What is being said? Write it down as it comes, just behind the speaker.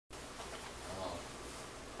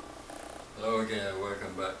again and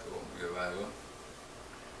welcome back to Home Revival.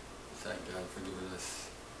 Thank God for giving us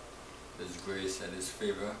His grace and His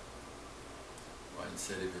favor. One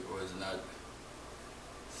said if it was not,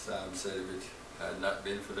 Sam said if it had not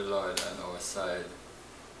been for the Lord on our side,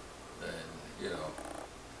 then,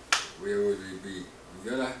 where would we be?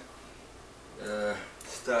 We're gonna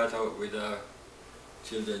start out with our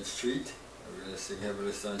Children's Treat. We're gonna sing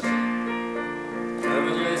Heavenly Sunshine.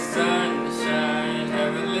 Heavenly sunshine,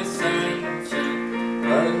 heavenly sunshine,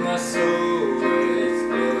 light my soul with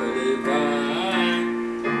glory divine.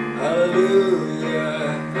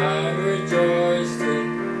 Hallelujah, I rejoice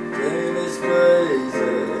in His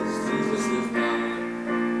praises. Jesus is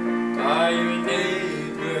mine. Are your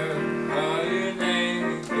neighbor, are your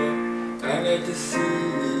neighbor, I'm glad to see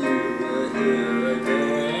you here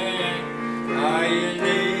again. Are your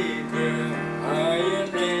neighbor, are your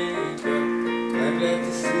neighbor, I'm glad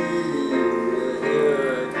to see you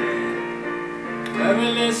here again.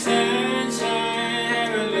 Heavenly sunshine,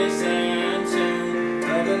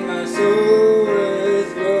 flooding my soul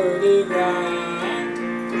with glory divine.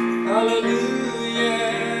 Hallelujah,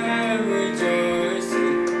 I rejoice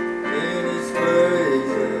in His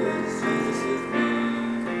praises. Jesus is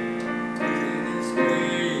mine. In His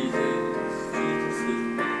praises, Jesus is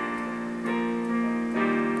mine.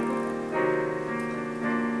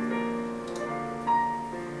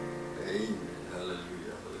 Amen.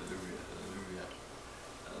 Hallelujah, hallelujah, hallelujah,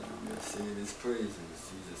 hallelujah. Singing His praises,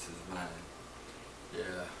 Jesus is mine.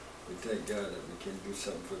 Yeah, we thank God that we can do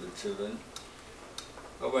something for the children.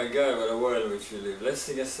 Oh my God, what a world which we live. Let's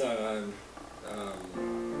sing a song.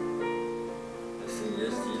 Let's sing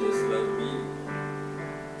Yes, Jesus Loved Me.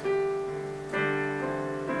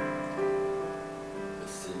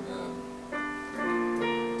 Let's sing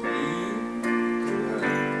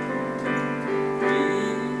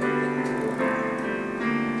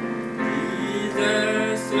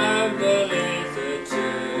Jesus loved the little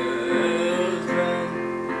children,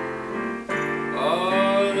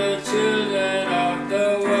 all the children of the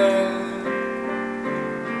world.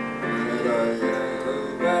 Whether yellow,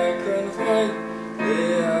 black and white, they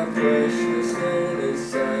are precious in His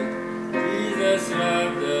sight. Jesus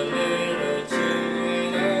loved the little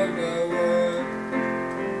children of the world.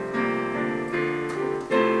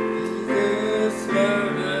 Jesus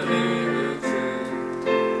loved the little children.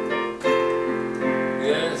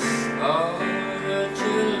 Yes, all the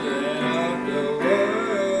children of the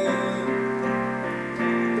world.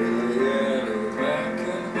 Whether yellow, black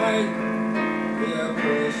and white, they are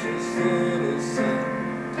precious in His sight.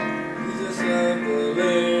 Jesus loved the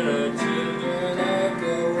little children of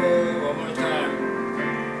the world. One more time.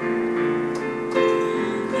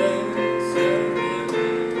 Jesus loved the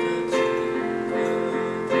little children of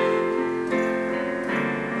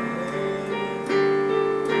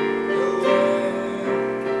the world.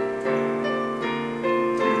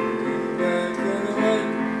 Black and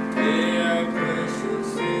white, they are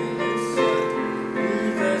precious in His sight.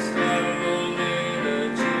 Jesus loved the little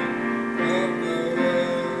children of the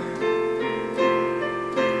world.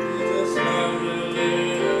 Jesus loved the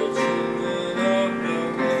little children of the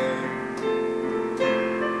world.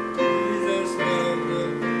 Jesus loved the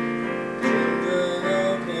children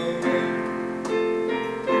of the world.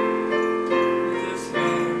 Jesus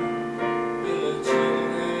loved the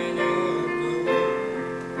children of the world.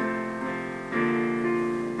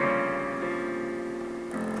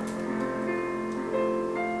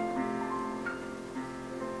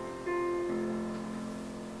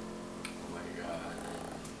 Oh my God,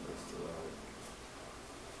 bless the Lord.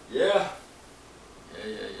 Yeah.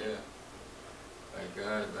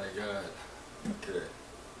 My God. Okay.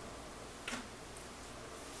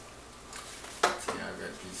 See, I've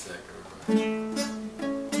got peace sacrifice.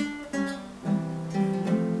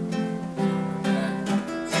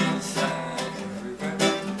 Peace sacrifice.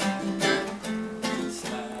 Peace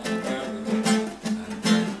sacrifice.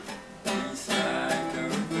 Peace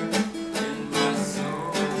sacrifice in my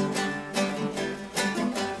soul.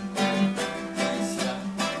 Peace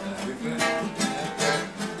sacrifice.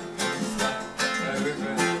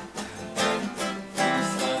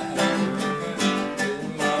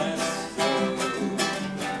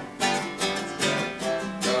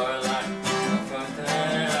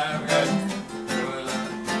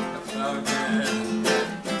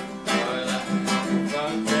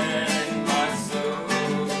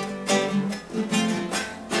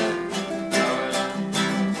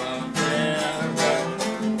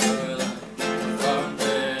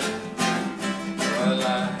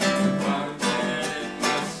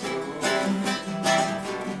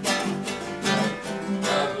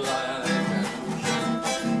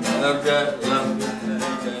 I've got love like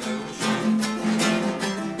an ocean.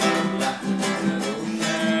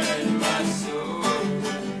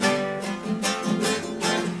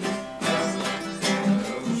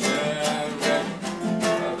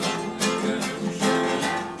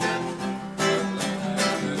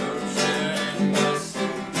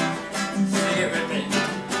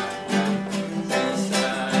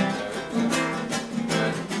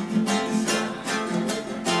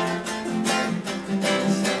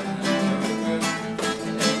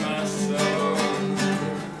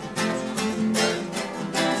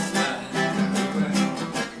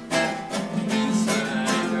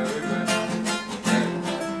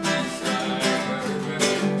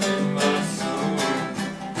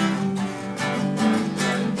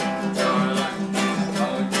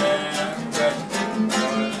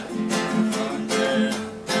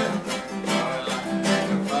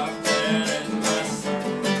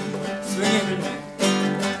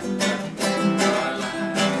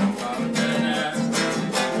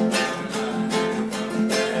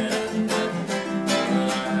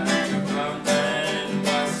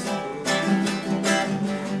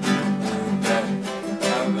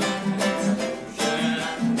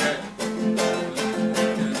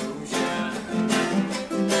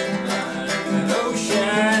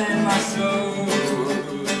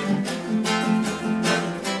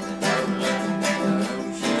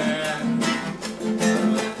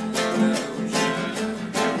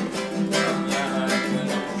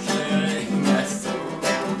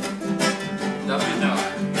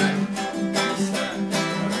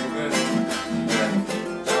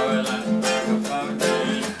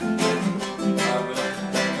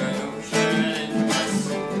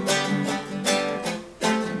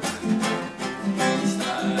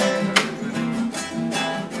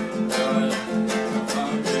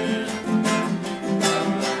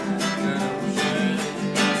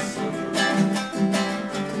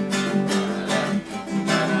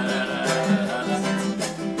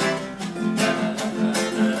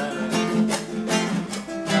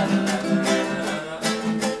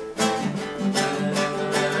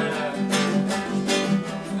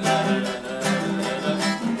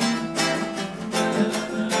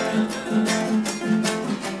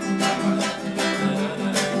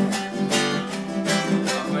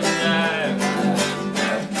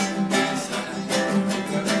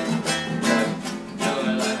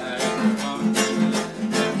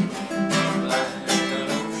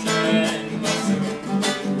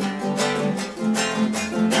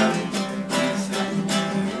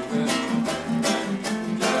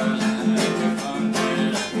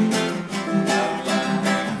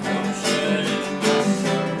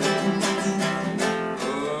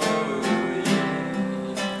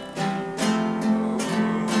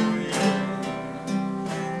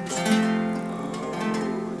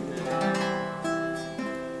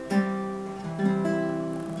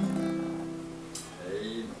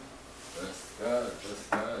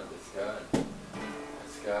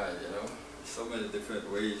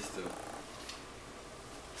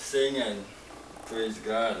 sing and praise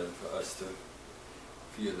God and for us to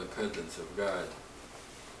feel the presence of God.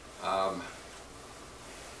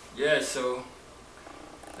 Yeah, so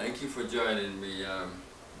thank you for joining me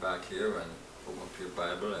back here, and open up your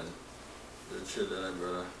Bible, and the children, I'm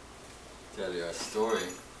going to tell you a story.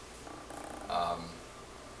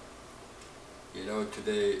 You know,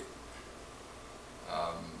 today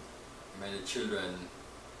many children,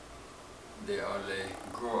 they only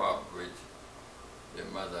grow up with their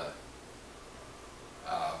mother.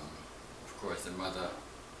 Of course, the mother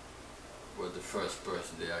was the first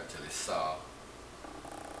person they actually saw.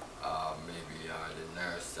 Maybe the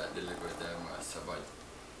nurse that delivered them or so, but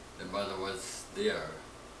the mother was there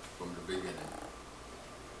from the beginning.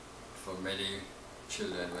 For many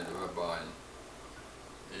children, when they were born,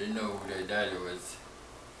 they didn't know who their daddy was,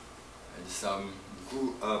 and some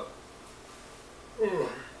grew up.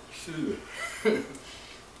 Excuse me.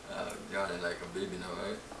 Yawning like a baby now,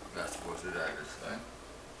 right? Not supposed to do that, right?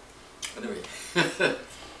 Anyway,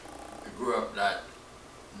 they grew up not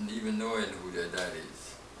even knowing who their daddy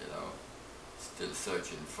is, you know, still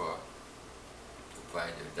searching to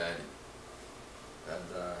find their daddy.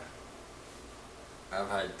 And I've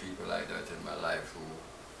had people like that in my life who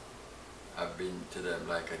I've been to them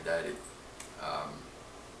like a daddy,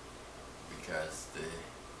 because they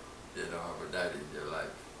don't have a daddy in their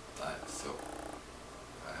life. So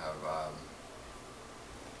I have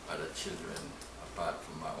other children apart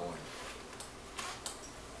from my own.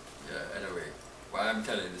 Yeah, anyway, why I'm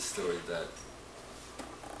telling this story is that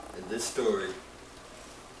in this story,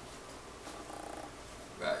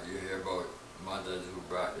 right, you hear about mothers who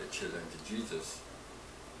brought their children to Jesus,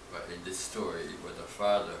 but in this story it was a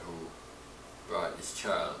father who brought his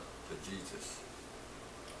child to Jesus.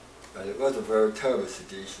 But it was a very terrible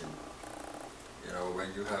situation. You know,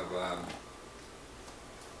 when you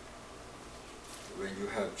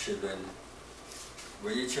have children,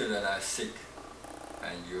 when your children are sick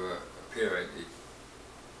and you're a parent,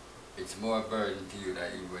 it's more a burden to you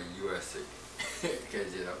than even when you are sick.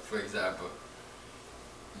 Because, you know, for example,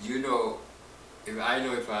 you know,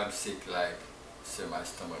 if I'm sick, like, say my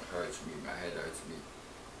stomach hurts me, my head hurts me,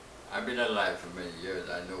 I've been alive for many years,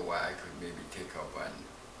 I know why I could maybe take up and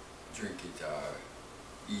drink it or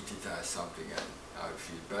eat it or something and I would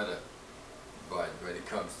feel better. But when it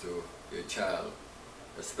comes to your child,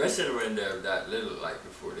 especially when they're that little, like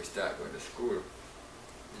before they start going to school,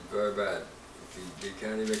 it's very bad. They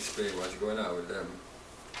can't even explain what's going on with them.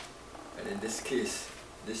 And in this case,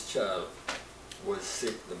 this child was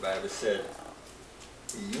sick. The Bible said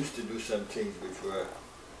he used to do some things which were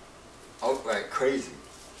outright crazy.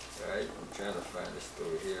 Right? I'm trying to find the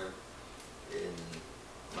story here in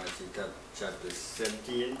Matthew chapter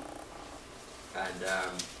 17. And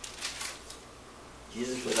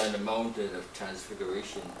Jesus was on the mountain of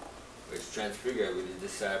transfiguration, where he's transfigured with his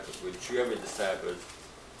disciples, with 3 of his disciples,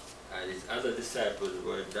 and his other disciples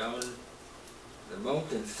were down the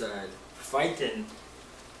mountainside fighting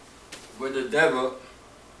with the devil.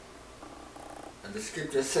 And the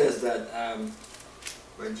scripture says that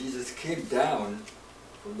when Jesus came down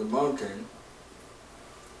from the mountain,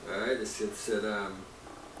 right, the scripture said,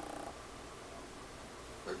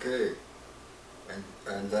 okay,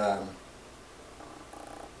 and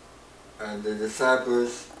the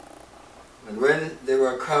disciples, and when they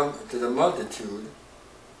were come to the multitude,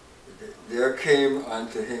 there came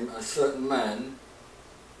unto him a certain man,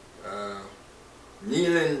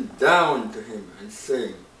 kneeling down to him and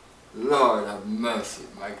saying, Lord have mercy.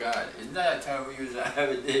 My God, isn't that a time we use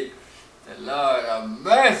every day? The Lord have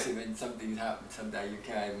mercy when something's happened. Sometimes you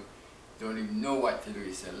don't even know what to do.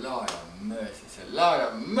 You say, Lord have mercy. You say, Lord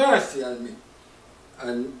have mercy on me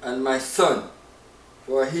and my son,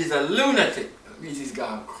 for he's a lunatic. That means he's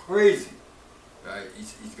gone crazy, right?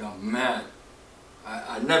 He's gone mad.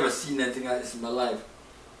 I've never seen anything like this in my life.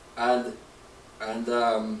 And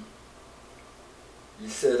he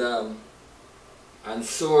said, and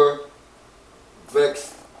sore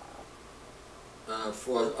vexed,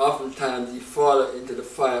 for oftentimes he falleth into the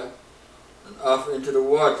fire and often into the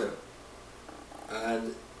water.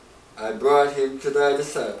 And I brought him to thy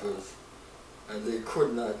disciples, and they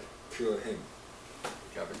could not cure him. I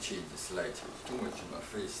gotta change this light, it's too much in my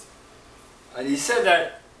face. And he said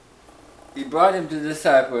that he brought him to the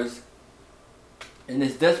disciples in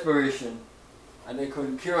his desperation, and they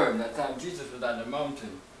couldn't cure him. That time Jesus was on the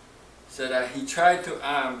mountain. Said that he tried to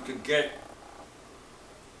get,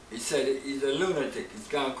 he said he's a lunatic, he's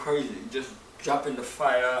gone crazy, he just jump in the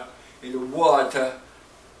fire, in the water,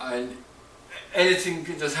 and anything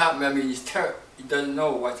can just happen. I mean, he doesn't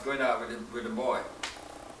know what's going on with the boy.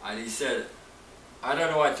 And he said, I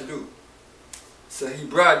don't know what to do. So he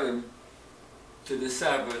brought him to the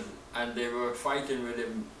disciples, and they were fighting with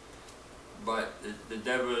him, but the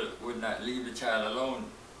devil would not leave the child alone.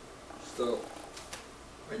 So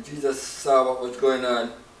when Jesus saw what was going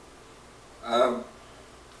on, why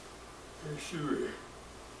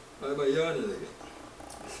am I yawning again?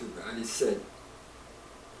 And he said,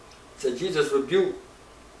 Jesus rebuked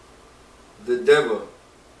the devil,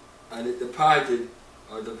 and it departed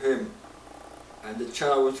out of him, and the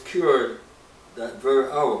child was cured that very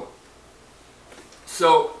hour.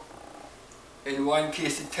 So, in one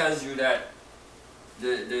case it tells you that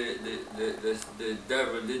the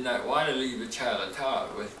devil did not want to leave the child at all,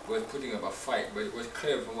 was putting up a fight, but it was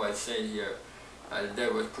clear from what it's saying here, the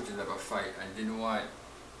devil was putting up a fight and didn't want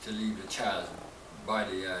to leave the child's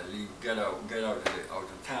body, get out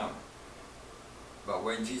of town. But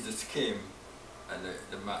when Jesus came, and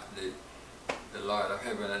the Lord of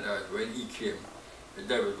heaven and earth, when he came, the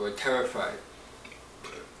devils were terrified.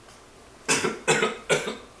 Excuse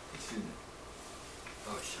me.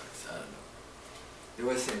 Oh shucks, I don't know. They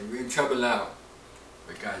were saying, we're in trouble now,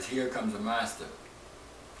 because here comes the master.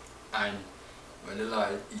 And when the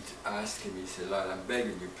Lord asked him, he said, Lord, I'm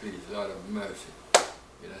begging you, please, Lord of mercy.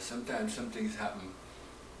 You know, sometimes some things happen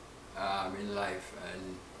in life,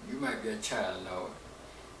 and you might be a child now.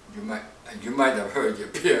 You might have heard your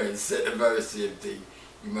parents say the very same thing.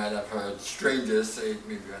 You might have heard strangers say it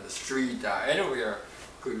maybe on the street or anywhere,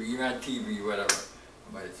 could be even on TV, whatever.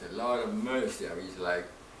 But it's a Lord of mercy. I mean, it's like,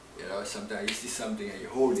 you know, sometimes you see something and you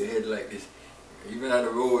hold your head like this. Even on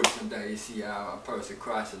the road, sometimes you see a person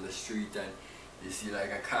crossing the street and you see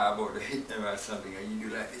like a car about to hit them or something, and you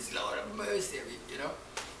do like this, Lord of mercy, I mean, you know.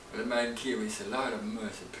 But the man came and he said, Lord of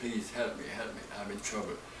mercy, please help me, I'm in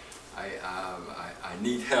trouble. I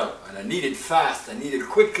need help, and I need it fast, I need it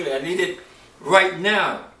quickly, I need it right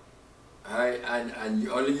now. Alright, and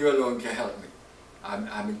only you alone can help me.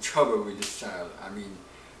 I'm in trouble with this child. I mean,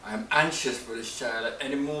 I'm anxious for this child. At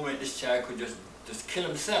any moment this child could just kill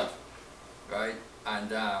himself. Right?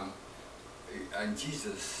 And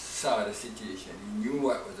Jesus saw the situation. He knew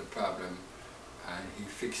what was the problem, and he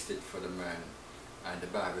fixed it for the man. And the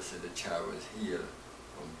Bible said the child was healed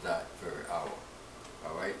from that very hour.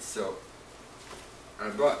 Alright, so I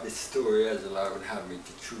brought this story as the Lord would have me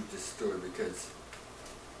to choose this story, because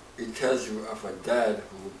it tells you of a dad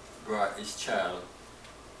who brought his child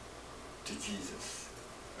to Jesus.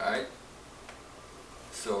 Right?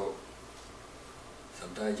 So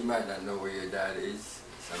sometimes you might not know where your dad is.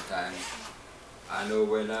 Sometimes I know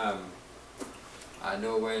when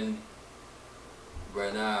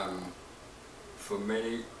for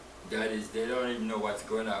many daddies, they don't even know what's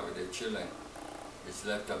going on with their children. It's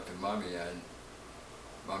left up to mommy, and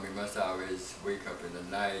mommy must always wake up in the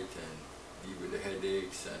night and deal with the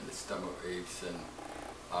headaches and the stomach aches and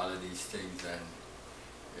all of these things, and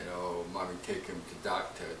you know, mommy take them to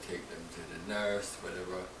doctor, take them to the nurse,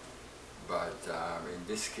 whatever. But in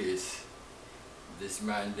this case, this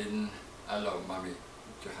man didn't allow mommy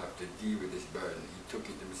to have to deal with this burden. He took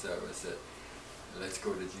it himself and said, let's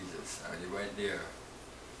go to Jesus. And he went there.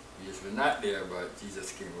 Jesus was not there, but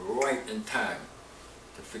Jesus came right in time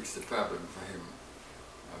to fix the problem for him.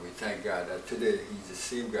 And we thank God that today he's the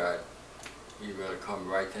same God. He will come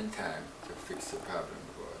right in time to fix the problem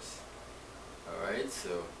for us. Alright,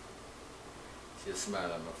 so see a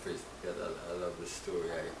smile on my face because I love the story.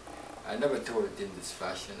 I never told it in this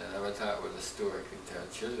fashion. I never thought it was a story I could tell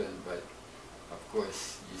children, but of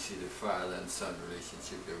course you see the father and son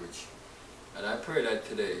relationship there, which, and I pray that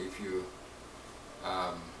today, if you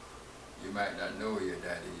you might not know where your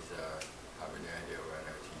dad is, have any idea where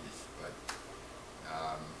that is, but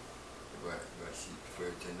she prefer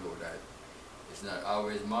to know that it's not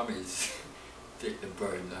always mommies take the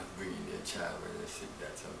burden of bringing their child when they're sick.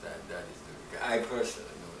 That sometimes daddies do. I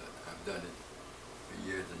personally know that. I've done it for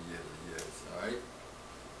years and years and years, alright?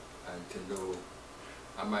 And to know,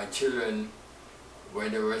 and my children,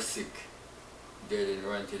 when they were sick, they didn't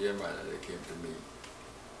run to their mother, they came to me.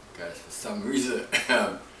 Because for some reason,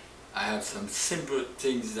 I have some simple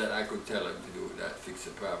things that I could tell them to do that fix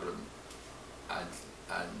the problem, and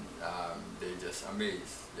they just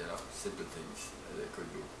amazed, you know, simple things that they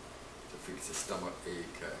could do to fix a stomach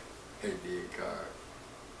ache, headache, or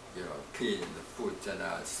you know, pain in the foot,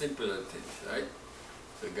 and simpler things, right?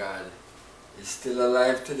 So God is still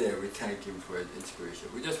alive today. We thank Him for His inspiration.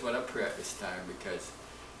 We just want to pray at this time because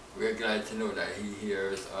we're glad to know that He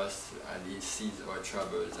hears us and He sees our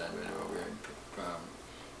troubles, and whenever we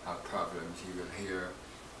have problems, He will hear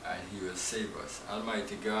and He will save us.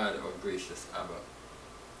 Almighty God, our gracious Abba,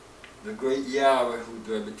 the great Yahweh who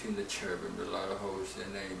dwell between the cherubim, the Lord of hosts, your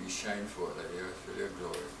name, you shine forth like the earth with your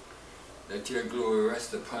glory. Let your glory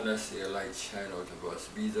rest upon us, your light shine out of us.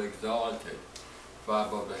 Be thou exalted, far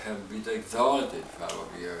above the heavens. Be thou exalted, far above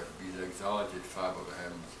the earth. Be thou exalted, far above the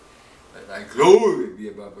heavens. Let thy glory be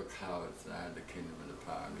above the clouds, and the kingdom and the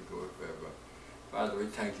power and the glory forever. Father, we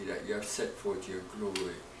thank you that you have set forth your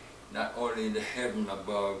glory, not only in the heaven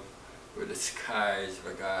above, with the skies,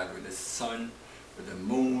 my God, with the sun, with the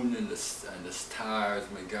moon and the stars,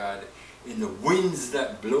 my God, in the winds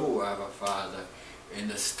that blow, our Father, in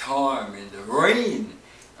the storm, in the rain,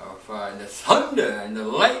 our Father, in the thunder and the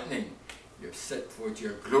lightning. You have set forth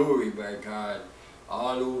your glory, my God,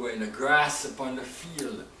 all over in the grass upon the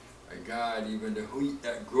field, my God, even the wheat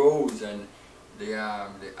that grows and the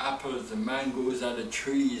apples, the mangoes on the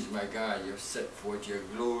trees, my God, you have set forth your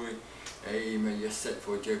glory. Amen. You have set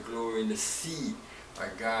forth your glory in the sea, my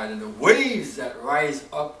God, and the waves that rise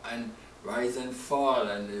up and rise and fall,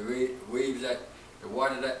 and the waves that, the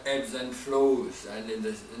water that ebbs and flows, and in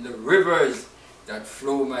the rivers that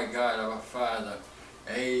flow, my God, our Father.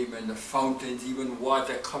 Amen. The fountains, even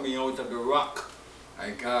water coming out of the rock,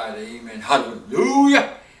 my God. Amen.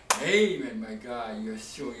 Hallelujah. Amen, my God. You are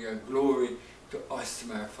showing your glory to us,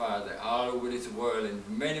 my Father, all over this world in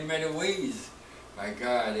many, many ways, my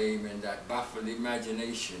God. Amen. That baffled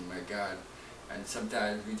imagination, my God. And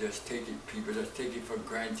sometimes we just take it, people just take it for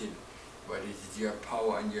granted. But it is your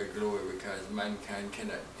power and your glory, because mankind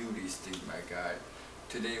cannot do these things, my God.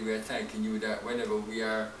 Today we are thanking you that whenever we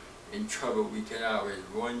are in trouble, we can always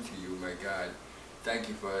run to you, my God. Thank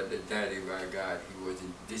you for the daddy, my God. He was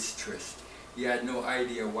in distress. He had no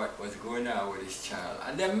idea what was going on with his child.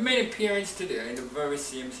 And there are many parents today in the very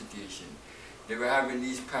same situation. They were having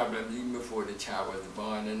these problems even before the child was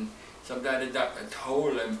born. And sometimes the doctor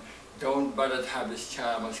told them, don't bother to have this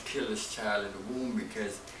child, must kill this child in the womb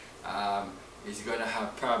because he's going to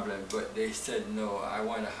have problems. But they said, no, I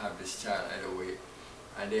want to have this child anyway.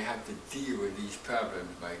 And they have to deal with these problems,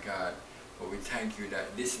 my God. But we thank you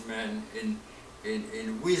that this man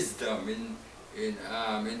in wisdom,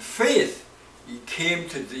 in faith, he came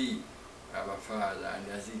to thee, our Father,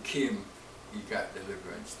 and as he came, he got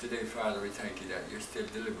deliverance. Today, Father, we thank you that you're still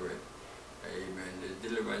delivering. Amen. The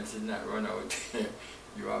deliverance is not run out.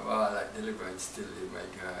 You have all that deliverance still in, my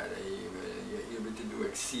God. Amen. You're able to do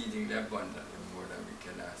exceedingly abundantly more than we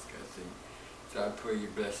can ask or think. So I pray you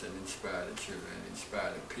bless and inspire the children,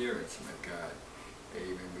 inspire the parents, my God.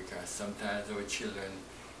 Amen. Because sometimes our children,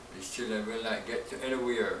 these children will not get to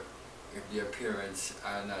anywhere if their parents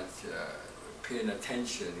are not paying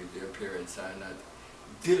attention, if their parents are not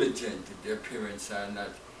diligent, if their parents are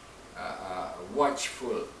not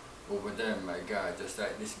watchful over them, my God. Just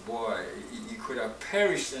like this boy, he could have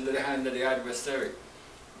perished under the hand of the adversary,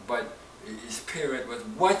 but his parent was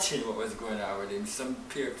watching what was going on with him. Some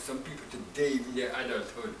people today, even their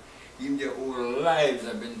adulthood, even their whole lives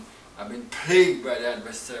have been plagued by the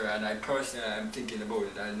adversary, and I personally am thinking about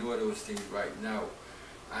it. I know those things right now.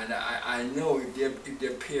 And I know if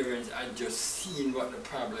their parents had just seen what the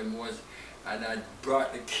problem was, and I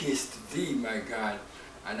brought the case to thee, my God,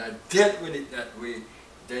 and I dealt with it that way,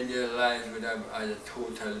 then their lives would have either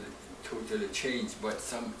totally changed. But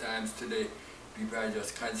sometimes today, people are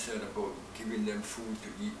just concerned about giving them food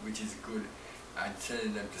to eat, which is good, and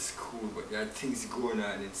sending them to school. But there are things going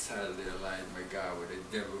on inside of their life, my God, where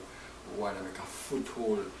the devil want to make a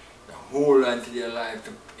foothold, a hold onto their life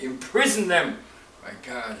to imprison them. My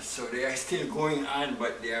God, so they are still going on,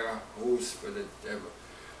 but they are a host for the devil.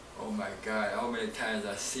 Oh my God, how many times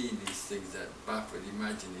I've seen these things that baffle the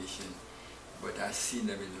imagination, but I've seen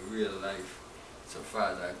them in real life. So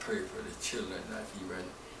Father, I pray for the children that even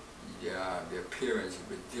their parents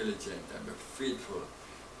will be diligent and be faithful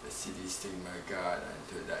to see these things, my God, and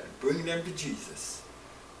to that bring them to Jesus.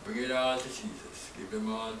 Bring it all to Jesus. Give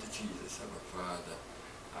them all to Jesus, our Father.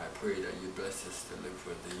 I pray that you bless us to live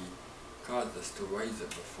for thee. Cause us to rise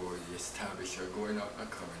up before you, establish our going out and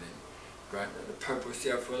coming in. Grant that the purpose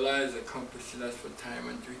you have for lives accomplished in us for time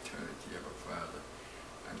and to eternity, our Father.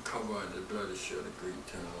 And cover the blood of shed the great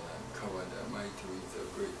eternal Lamb. Cover the mighty wings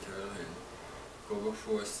of great eternal Lamb. Go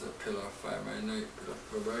before us the pillar of fire by night, pillar of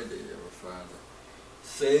fire by day, our Father.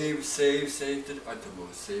 Save, save, save to the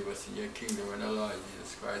uttermost. Save us in your kingdom and our Lord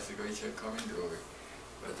Jesus Christ, the great shall come in glory.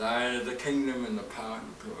 But thine is the kingdom and the power and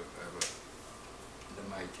the glory forever. In the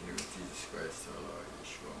mighty name of Jesus Christ, our Lord,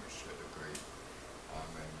 Yeshua, Mashiach the Great.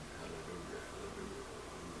 Amen. Hallelujah, hallelujah,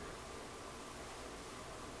 hallelujah.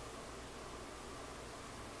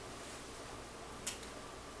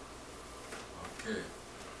 Okay,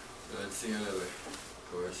 so let's sing another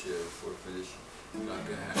chorus here before we finish. Clap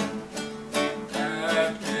your hands.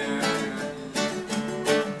 Clap your hands.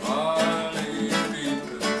 All ye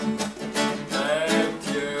people, clap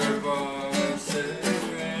your voice.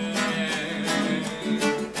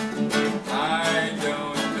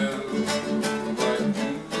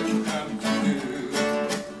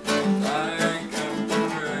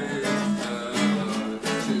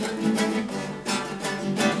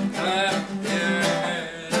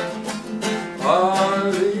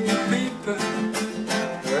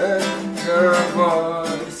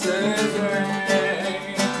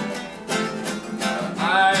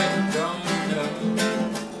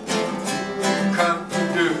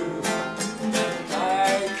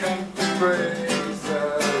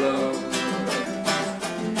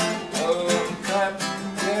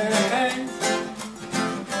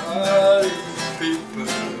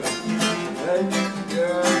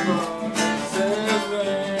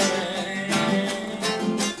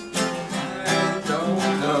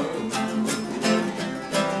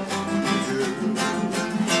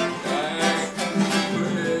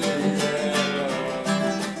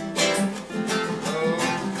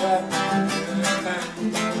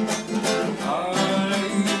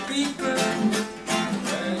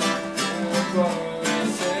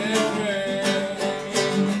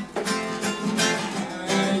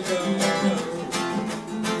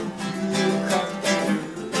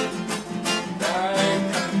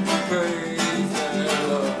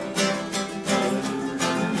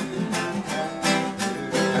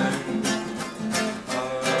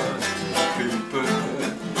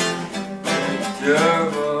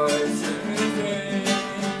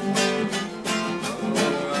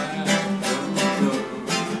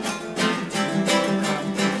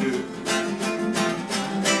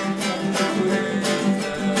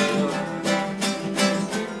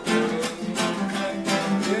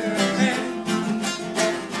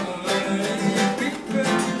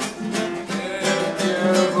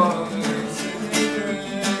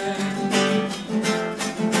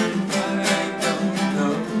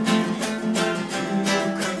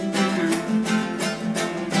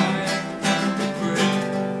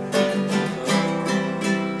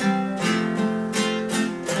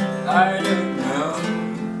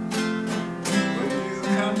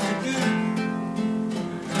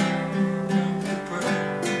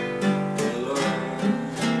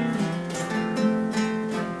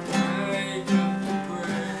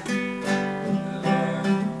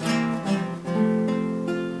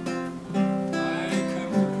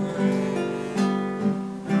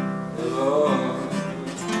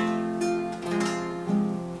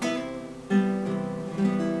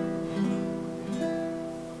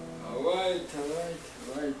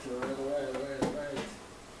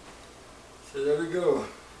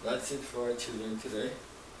 children today.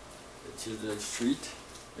 The children's treat.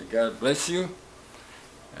 May God bless you.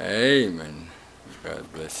 Amen.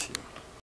 God bless you.